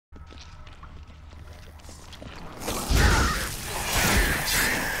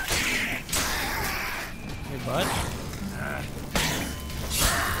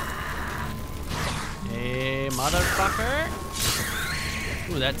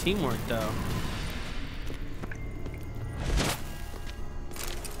motherfucker. Ooh, that teamwork, though.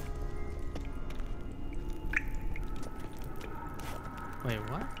 Wait,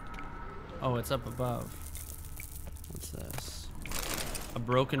 what? Oh, it's up above. What's this? A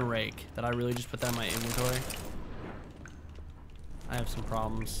broken rake. Did I really just put that in my inventory? I have some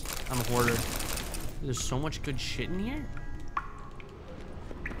problems. I'm a hoarder. There's so much good shit in here.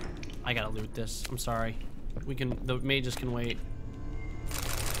 I gotta loot this. I'm sorry. We can. The mages can wait.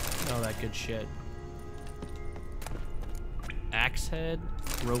 Oh, that good shit. Axe head,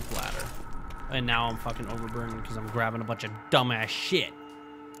 rope ladder. And now I'm fucking overburdened because I'm grabbing a bunch of dumbass shit.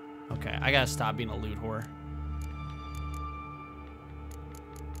 Okay, I gotta stop being a loot whore.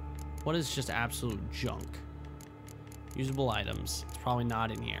 What is just absolute junk? Usable items. It's probably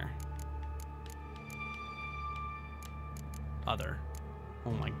not in here. Other.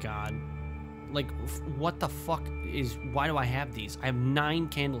 Oh my god. Like, what the fuck is... Why do I have these? I have 9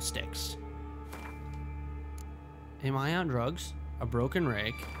 candlesticks. Am I on drugs? A broken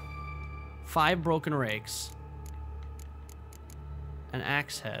rake. 5 broken rakes. An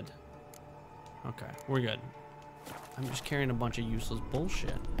axe head. Okay, we're good. I'm just carrying a bunch of useless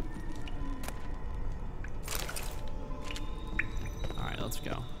bullshit. Alright, let's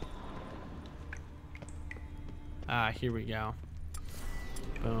go. Ah, here we go.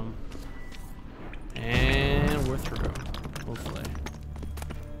 Boom. And we're through. Hopefully.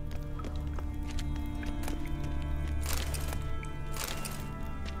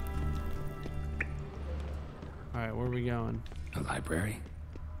 Alright, where are we going? A library?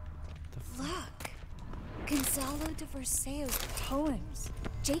 Look. Gonzalo de Verseo's poems.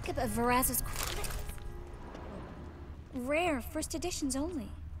 Jacob of Varaz's chronicles. Rare, first editions only.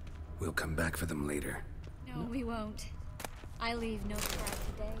 We'll come back for them later. No, we won't. I leave no crowd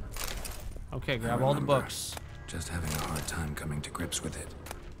today. Okay, grab all the books. Just having a hard time coming to grips with it.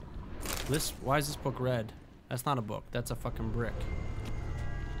 Why is this book red? That's not a book. That's a fucking brick.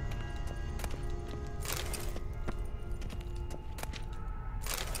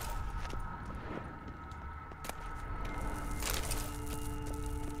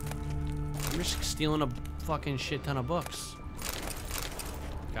 I'm just stealing a fucking shit ton of books.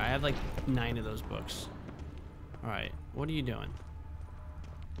 Okay, I have like 9 of those books. Alright, what are you doing?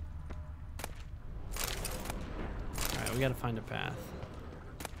 Alright, we gotta find a path.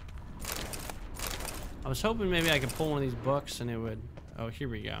 I was hoping maybe I could pull one of these books and it would... Oh, here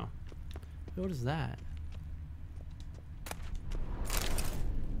we go. What is that?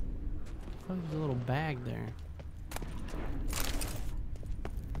 Oh, there's a little bag there.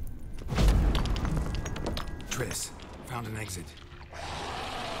 Triss, found an exit.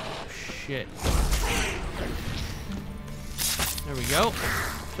 Shit. There we go.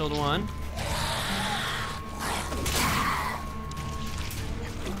 Killed one.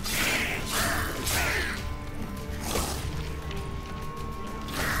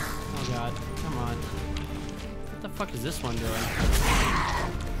 Oh god, come on. What the fuck is this one doing?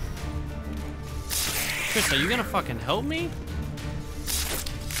 Chris, are you gonna fucking help me?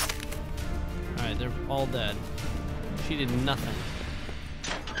 Alright, they're all dead. She did nothing.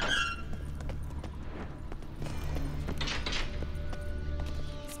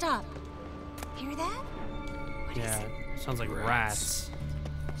 Stop. Hear that? What is Yeah, it? sounds like rats.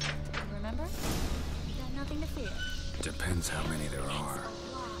 Remember? You got nothing to fear. Depends how many there are.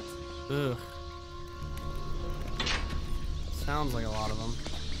 Ugh. Sounds like a lot of them.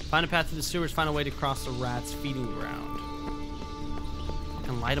 Find a path through the sewers, find a way to cross the rats' feeding ground.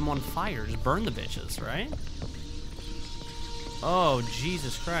 And light them on fire. Just burn the bitches, right? Oh,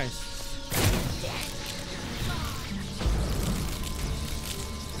 Jesus Christ.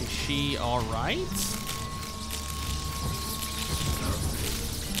 Is she alright? No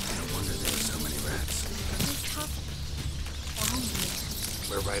wonder there are so many rats.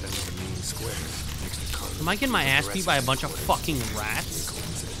 We're right under the main square, next to Carlos. Am I getting my ass beat by a bunch of fucking rats?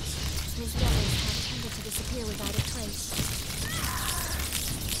 His devils have tended to disappear without a trace.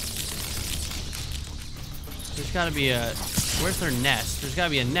 There's gotta be a... Where's their nest? There's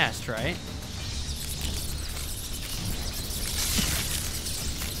gotta be a nest, right?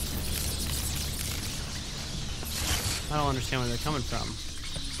 I don't understand where they're coming from.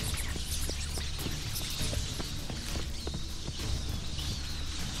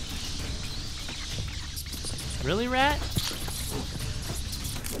 Really, rat?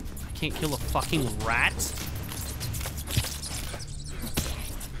 I can't kill a fucking rat?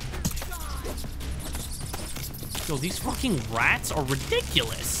 Yo, these fucking rats are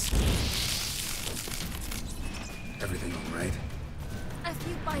ridiculous. Everything all right? A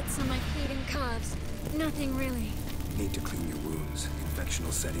few bites on my feet and calves. Nothing really. Need to clean your wounds. Infection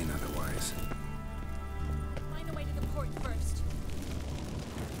will set in otherwise. Find a way to the port first.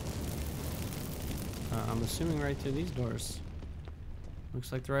 I'm assuming right through these doors.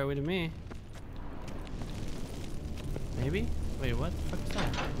 Looks like the right way to me. Maybe? Wait, what the fuck is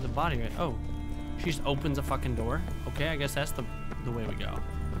that? There's a body right. Oh. She just opens a fucking door. Okay, I guess that's the way we go.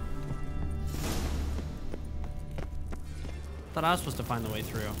 Thought I was supposed to find the way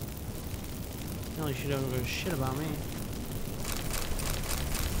through. Apparently she don't give a shit about me.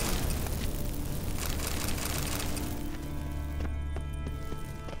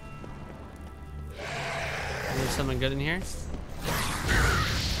 There's something good in here?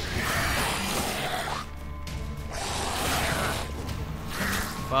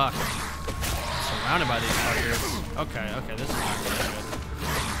 Fuck. Surrounded by these fuckers. Okay, this is not really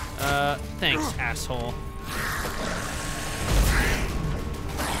good. Thanks, asshole.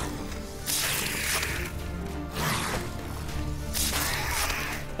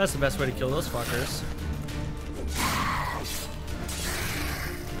 That's the best way to kill those fuckers.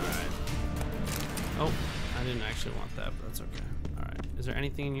 Alright. Oh, I didn't actually want that, but that's okay. Alright. Is there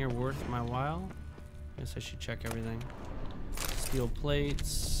anything in here worth my while? Guess I should check everything. Steel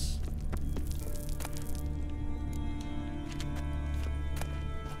plates.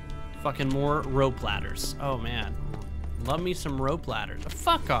 Fucking more rope ladders. Oh man. Love me some rope ladders.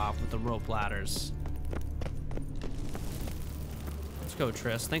 Fuck off with the rope ladders. Let's go,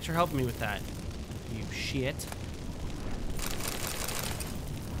 Triss. Thanks for helping me with that. You shit.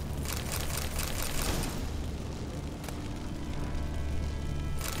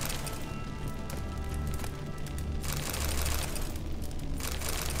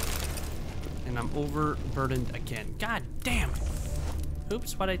 And I'm overburdened again. God damn it.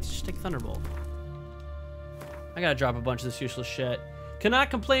 Oops, why'd I just take Thunderbolt? I gotta drop a bunch of this useless shit. Cannot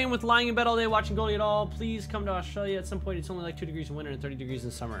complain with lying in bed all day watching Goldie at all. Please come to Australia at some point. It's only like 2 degrees in winter and 30 degrees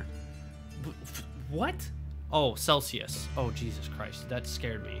in summer. What? Oh, Celsius. Oh, Jesus Christ. That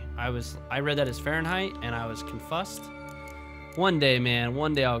scared me. I read that as Fahrenheit and I was confussed. One day, man.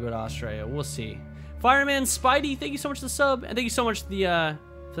 One day I'll go to Australia. We'll see. Fireman Spidey, thank you so much for the sub. And thank you so much for the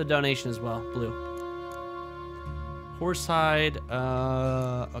donation as well. Blue. Horsehide.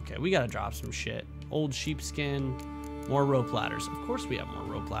 Okay, we gotta drop some shit. Old sheepskin. More rope ladders. Of course we have more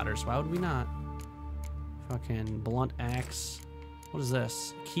rope ladders. Why would we not? Fucking blunt axe. What is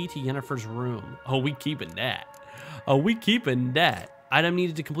this? Key to Yennefer's room. Oh, we keeping that. Oh, we keeping that. Item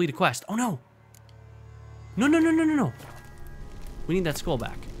needed to complete a quest. Oh, no. No. We need that skull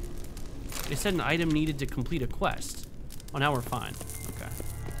back. They said an item needed to complete a quest. Oh, now we're fine. Okay.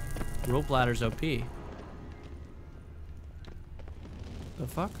 Rope ladders OP. The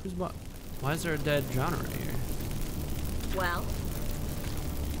fuck? Why is there a dead John right here? Well,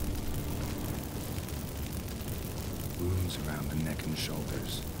 Wounds around the neck and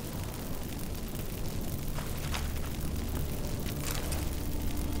shoulders.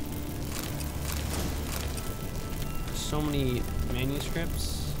 So many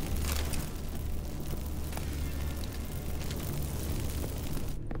manuscripts.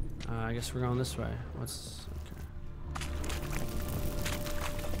 I guess we're going this way. What's okay?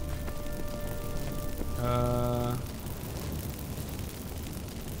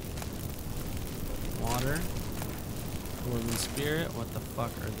 Water. Dwarven spirit. What the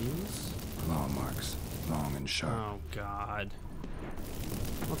fuck are these? Claw marks, long and sharp. Oh god.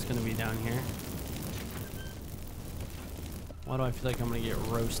 What's gonna be down here? Why do I feel like I'm gonna get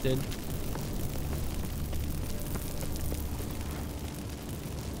roasted?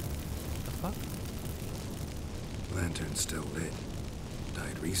 What the fuck? Lantern still lit.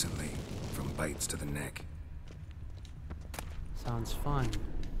 Died recently from bites to the neck. Sounds fun.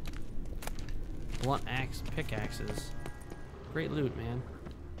 Blunt axe, pickaxes. Great loot, man.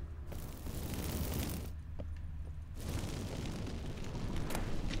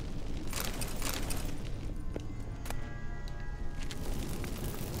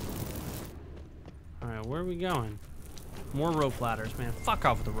 Alright, where are we going? More rope ladders, man. Fuck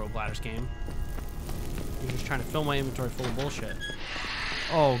off with the rope ladders game. You're just trying to fill my inventory full of bullshit.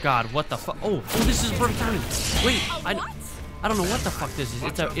 Oh god, what the fuck? Oh, this is perfect timing. Wait, I don't know what the fuck this is.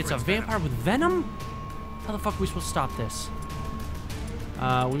 It's a vampire with venom? How the fuck are we supposed to stop this?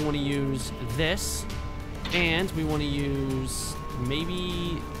 We want to use this, and we want to use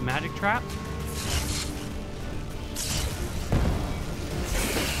maybe magic trap.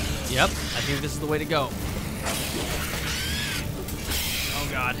 Yep, I think this is the way to go. Oh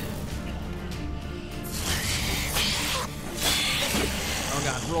god. Oh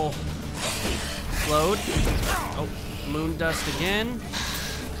god, roll. Slowed. Oh, moon dust again.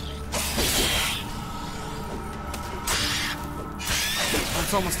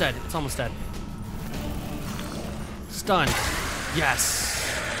 it's almost dead. It's almost dead. Stunned. Yes.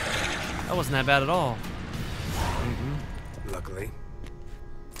 That wasn't that bad at all. Luckily.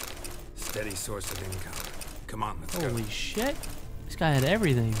 Steady source of income. Come on, let's go. Holy shit. This guy had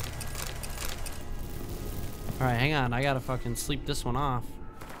everything. Alright, hang on. I gotta fucking sleep this one off.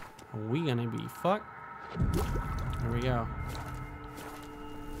 Are we gonna be fucked? There we go.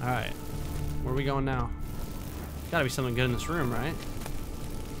 Alright. Where are we going now? Gotta be something good in this room, right?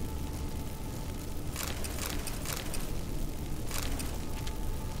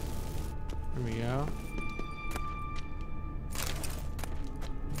 There we go.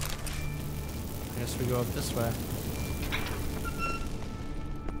 I guess we go up this way.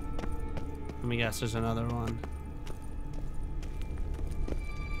 Let me guess, there's another one.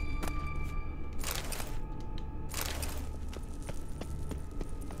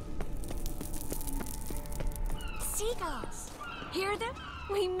 Seagulls. Hear them?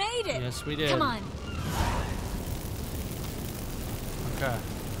 We made it. Yes, we did. Come on. Okay.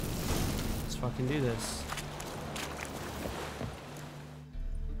 Let's fucking do this.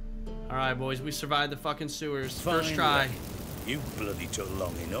 Alright, boys, we survived the fucking sewers. First try. You bloody took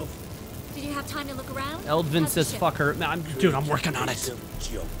long enough. Did you have time to look around? Eldvin How's the says ship? fuck her. Man, dude, I'm working on it.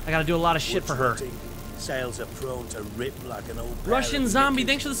 I gotta do a lot of shit for her. Sails are prone to rip like an old Russian zombie,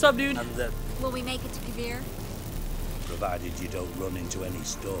 thanks for the sub, dude. And the, Will we make it to Kavir? provided you don't run into any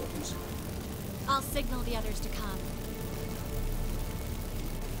storms. I'll signal the others to come.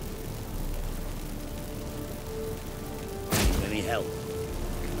 Need any help?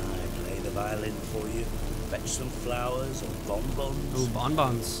 Can I play the violin for you? Fetch some flowers or bonbons? Ooh,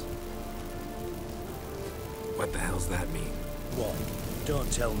 bonbons. What the hell's that mean? What?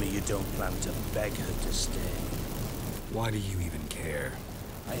 Don't tell me you don't plan to beg her to stay. Why do you even care?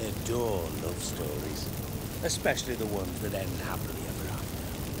 I adore love stories. Especially the ones that end happily ever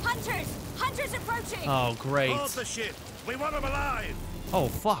after. Hunters! Hunters approaching! Oh, great. Hold the ship! We want them alive! Oh,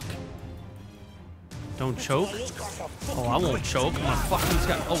 fuck. Don't choke. Oh, I won't choke. I'm gonna fuck these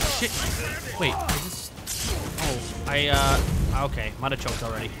guys. Oh, shit. Wait, is this... Oh, okay. Might have choked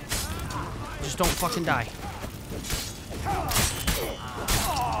already. Just don't fucking die.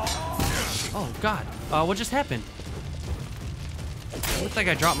 Oh, God. What just happened? It looked like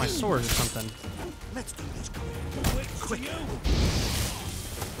I dropped my sword or something. Let's do this quick.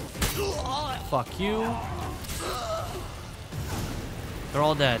 Fuck you. They're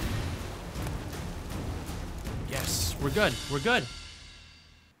all dead. Yes, we're good. We're good.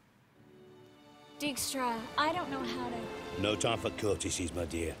 Dijkstra, I don't know how to... No time for courtesies, my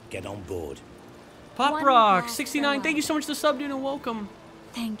dear. Get on board. Pop One Rock, last 69. farewell. Thank you so much for the sub, dude, and welcome.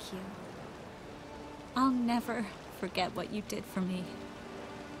 Thank you. I'll never forget what you did for me.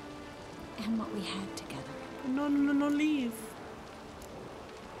 And what we had together. No, leave.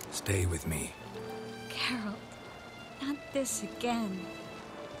 Stay with me. Carol, not this again.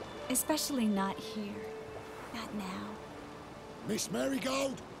 Especially not here. Not now. Miss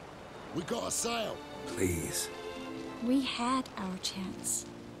Marigold, we got a sail. Please. We had our chance.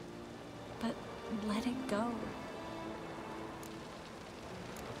 But let it go.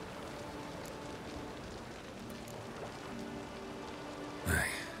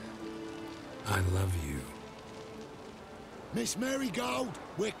 I love you. Miss Marigold,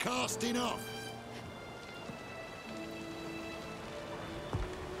 we're casting off.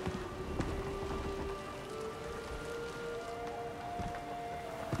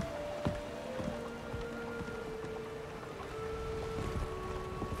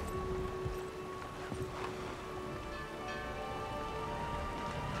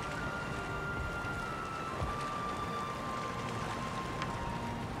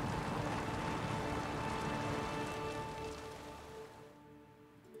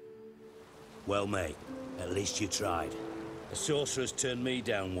 Well, mate, at least you tried. The sorceress turned me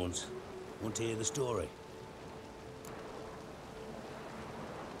down once. Want to hear the story?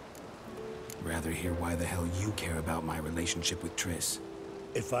 Rather hear why the hell you care about my relationship with Triss.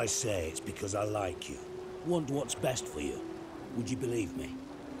 If I say it's because I like you, want what's best for you, would you believe me?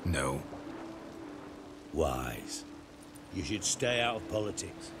 No. Wise. You should stay out of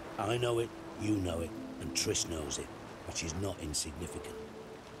politics. I know it, you know it, and Triss knows it, which is not insignificant.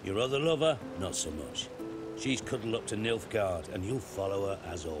 Your other lover, not so much. She's cuddled up to Nilfgaard, and you'll follow her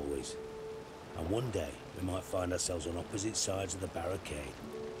as always. And one day, we might find ourselves on opposite sides of the barricade.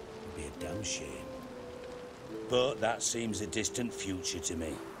 It'd be a damn shame. But that seems a distant future to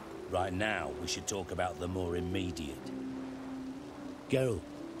me. Right now, we should talk about the more immediate. Geralt,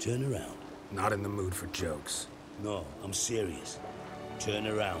 turn around. Not in the mood for jokes. No, I'm serious. Turn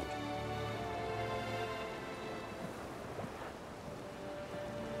around.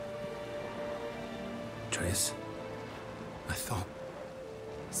 Triss. I thought...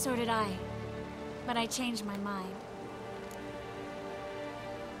 So did I. But I changed my mind.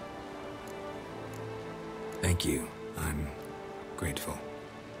 Thank you. I'm grateful.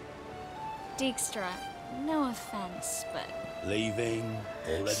 Dijkstra, no offense, but Leaving,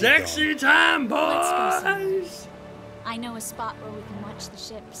 already Sexy gone. time, let's go somewhere. boys! I know a spot where we can watch the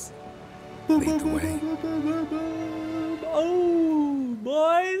ships. Lead the way. Oh,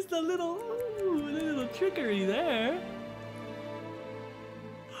 boys, the little trickery there.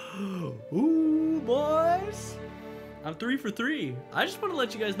 Ooh, boys. I'm 3 for 3. I just want to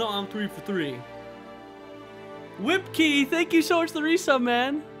let you guys know I'm 3 for 3. Whip Key, thank you so much for the resub,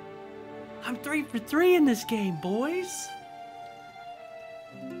 man. I'm 3 for 3 in this game, boys.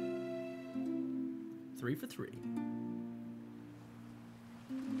 3 for 3.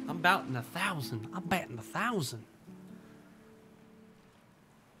 I'm batting 1,000. I'm batting 1,000.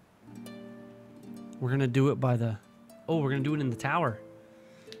 We're gonna do it by the... Oh, we're gonna do it in the tower.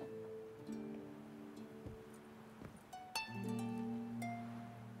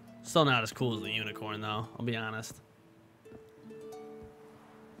 Still not as cool as the unicorn, though. I'll be honest.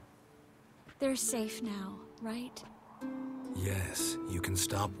 They're safe now, right? Yes, you can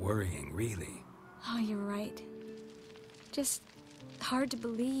stop worrying, really. Oh, you're right. Just hard to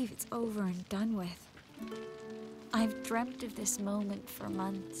believe it's over and done with. I've dreamt of this moment for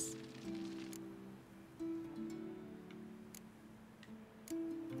months.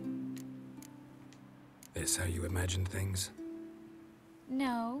 This how you imagined things?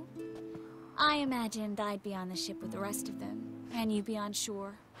 No. I imagined I'd be on the ship with the rest of them, and you'd be on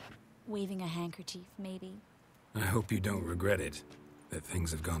shore, waving a handkerchief, maybe. I hope you don't regret it, that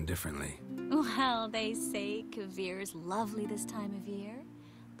things have gone differently. Well, they say Kavir's lovely this time of year,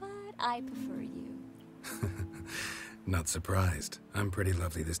 but I prefer you. Not surprised. I'm pretty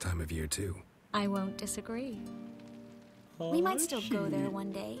lovely this time of year, too. I won't disagree. We might still go there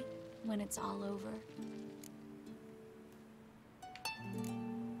one day, when it's all over.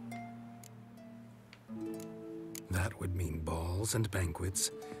 That would mean balls and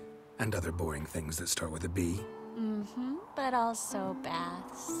banquets, and other boring things that start with a B. Mm-hmm, but also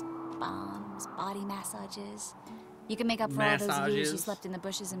baths, bombs, body massages. You can make up for all those years you Massages. slept in the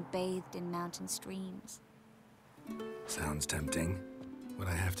bushes and bathed in mountain streams. Sounds tempting. Would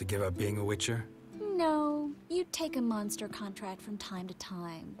I have to give up being a witcher? No, you'd take a monster contract from time to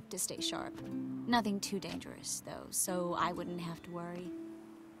time to stay sharp. Nothing too dangerous, though, so I wouldn't have to worry.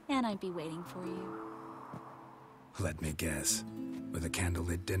 And I'd be waiting for you. Let me guess. With a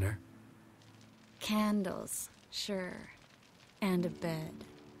candlelit dinner? Candles, sure. And a bed.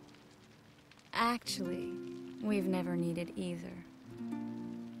 Actually, we've never needed either.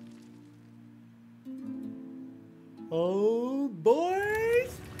 Oh, boys!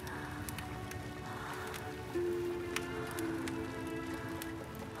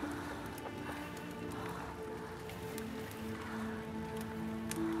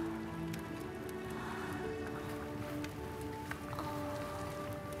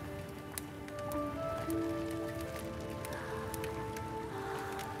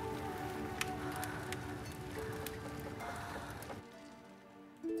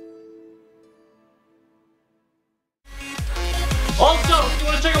 Also, if you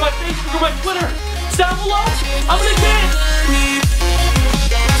want to check out my Facebook or my Twitter, it's down below. I'm gonna get